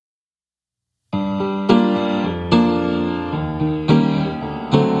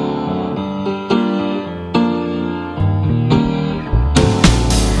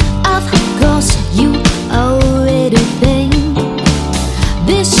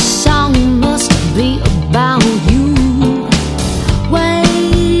song must be about you. Why?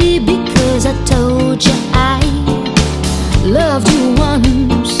 Because I told you I loved you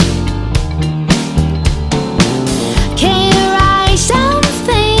once. Can't write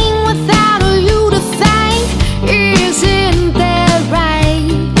something without you to thank. Isn't that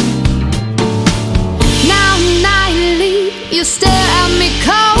right? Now nightly you stare at me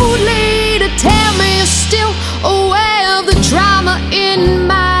coldly to tell me you're still aware of the drama in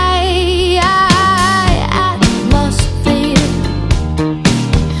my atmosphere.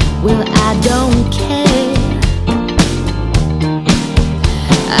 Well, I don't care.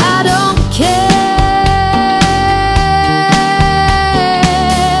 I don't care.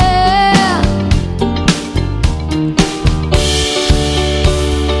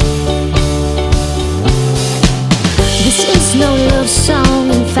 This is no love song,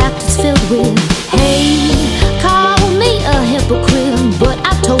 in fact it's filled with hate. Call me a hypocrite, but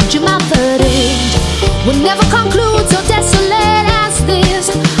I told you my verdict will never conclude so desolate as this.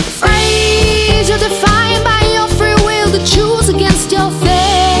 Phrase you're defined by your free will to choose against your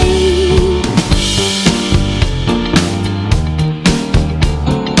fate.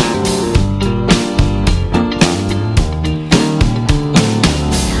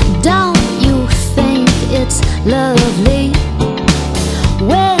 Don't you think it's lovely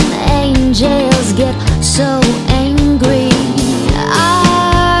when angels get so angry?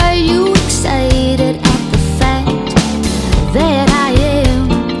 Are you excited at the fact that I am?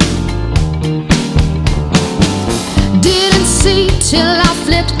 Didn't see till I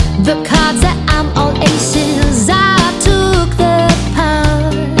flipped the cards that I'm all aces. I took the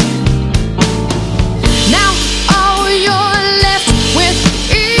part. Now all you're left with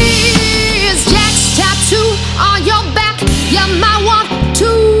is Jack's tattoo on your back. You might want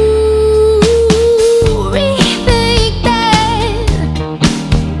to rethink that.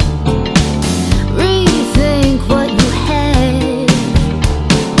 Rethink what you had.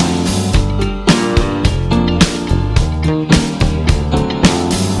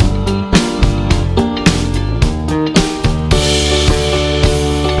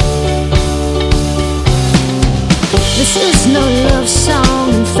 This is no love song,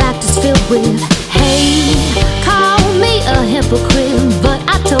 in fact it's filled with hate. Call me a hypocrite, but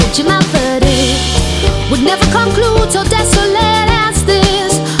I told you my verdict would never conclude so desolate as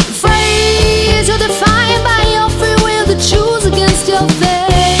this. Phrase you're defined by your free will to choose against your fate.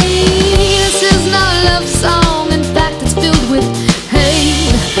 This is no love song, in fact it's filled with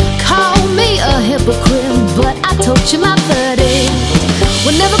hate. Call me a hypocrite, but I told you my verdict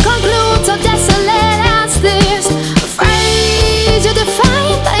would never conclude so desolate as this. Phrase you're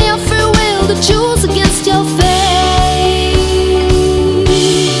defined by your free will to choose